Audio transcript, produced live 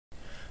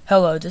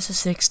Hello, this is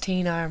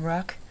 16, I am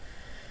Rock.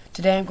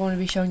 Today I'm going to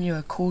be showing you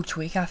a cool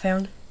tweak I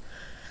found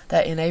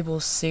that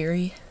enables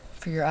Siri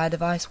for your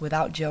iDevice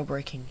without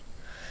jailbreaking.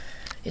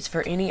 It's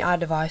for any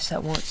iDevice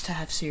that wants to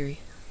have Siri.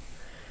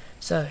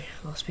 So,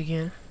 let's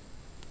begin.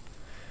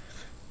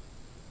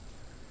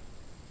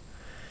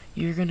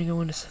 You're going to go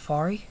into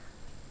Safari.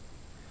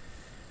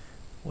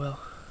 Well,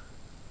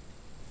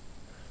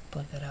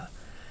 blank that out.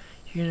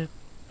 You're going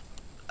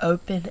to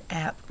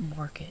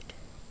OpenAppMkt.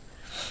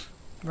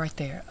 Right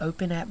there,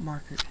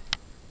 OpenAppMkt.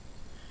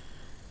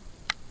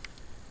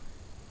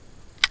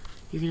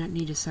 You're going to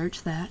need to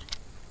search that.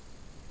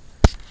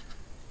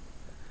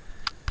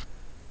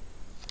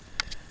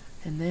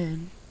 And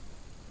then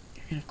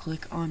you're going to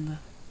click on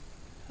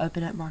the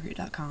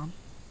OpenAppMkt.com.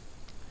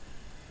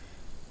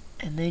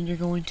 And then you're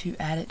going to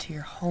add it to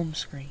your home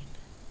screen.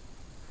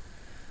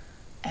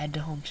 Add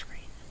to home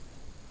screen.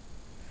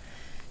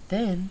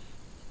 Then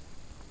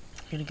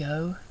you're going to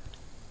go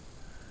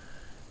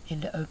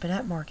into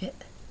OpenAppMkt,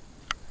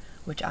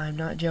 which I'm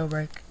not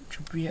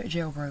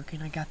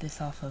jailbroken. I got this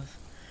off of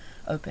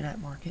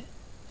OpenAppMkt.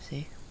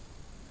 See?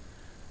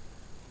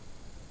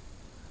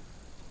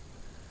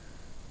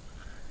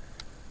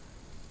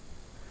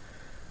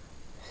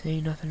 See,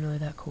 nothing really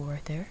that cool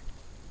right there.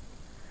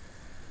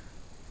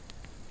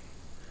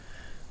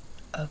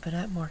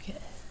 OpenAppMkt.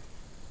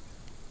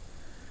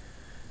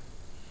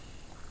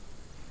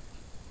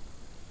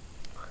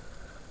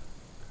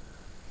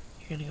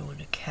 You're going to go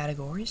into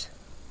categories.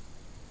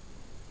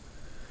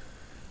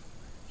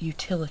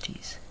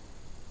 Utilities,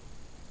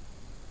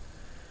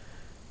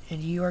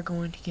 and you are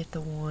going to get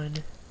the one,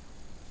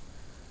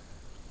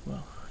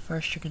 well,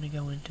 first you're going to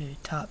go into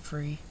top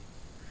free,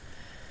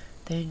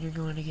 then you're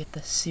going to get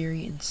the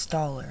Siri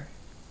installer,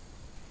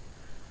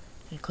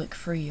 and click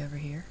free over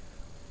here,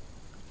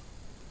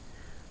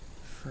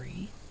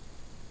 free,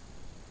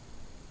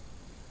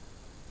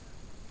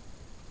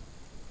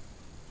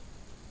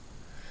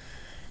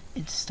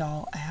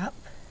 install app,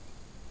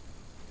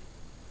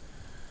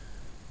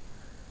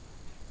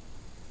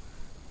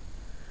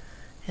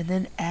 and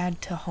then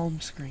add to home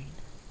screen.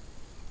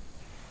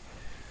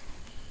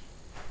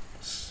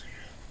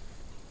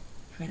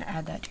 You're going to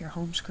add that to your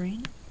home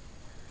screen,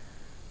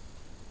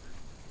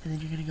 and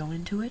then you're going to go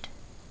into it,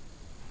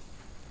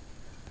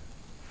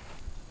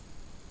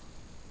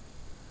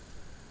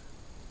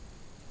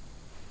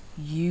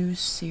 use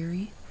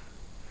Siri,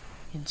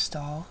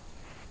 install,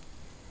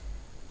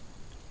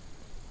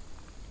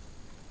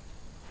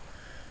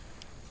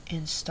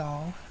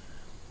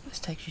 this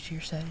takes you to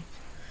your settings.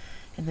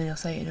 And then it'll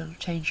say it'll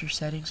change your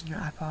settings in your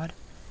iPod.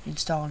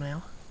 Install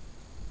now.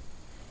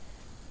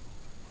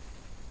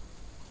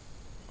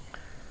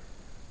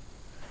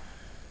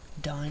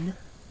 Done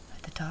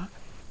at the top.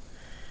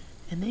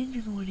 And then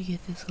you're going to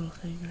get this little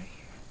thing right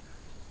here.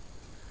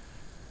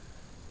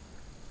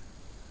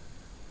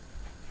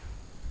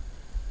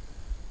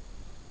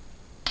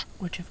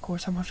 Which of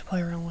course I'm going to have to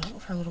play around with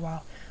it for a little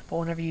while. But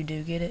whenever you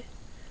do get it,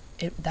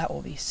 that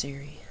will be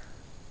Siri.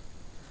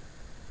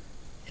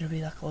 It'll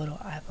be like a little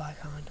app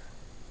icon.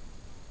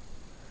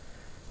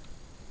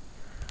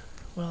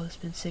 Well, it's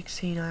been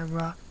 16, I am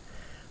Rock.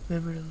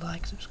 Remember to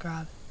like,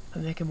 subscribe.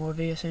 I'm making more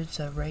videos soon,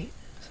 so rate,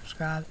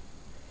 subscribe.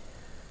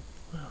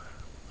 Well,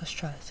 let's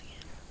try this again.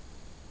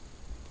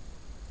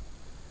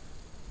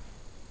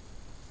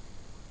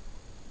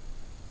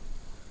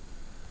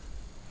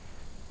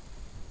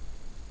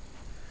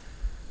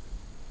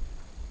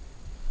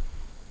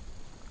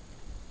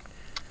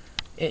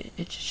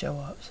 It should show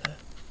up, so.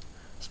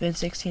 It's been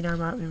 16, I'm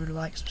Rock. Remember to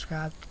like,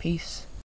 subscribe. Peace.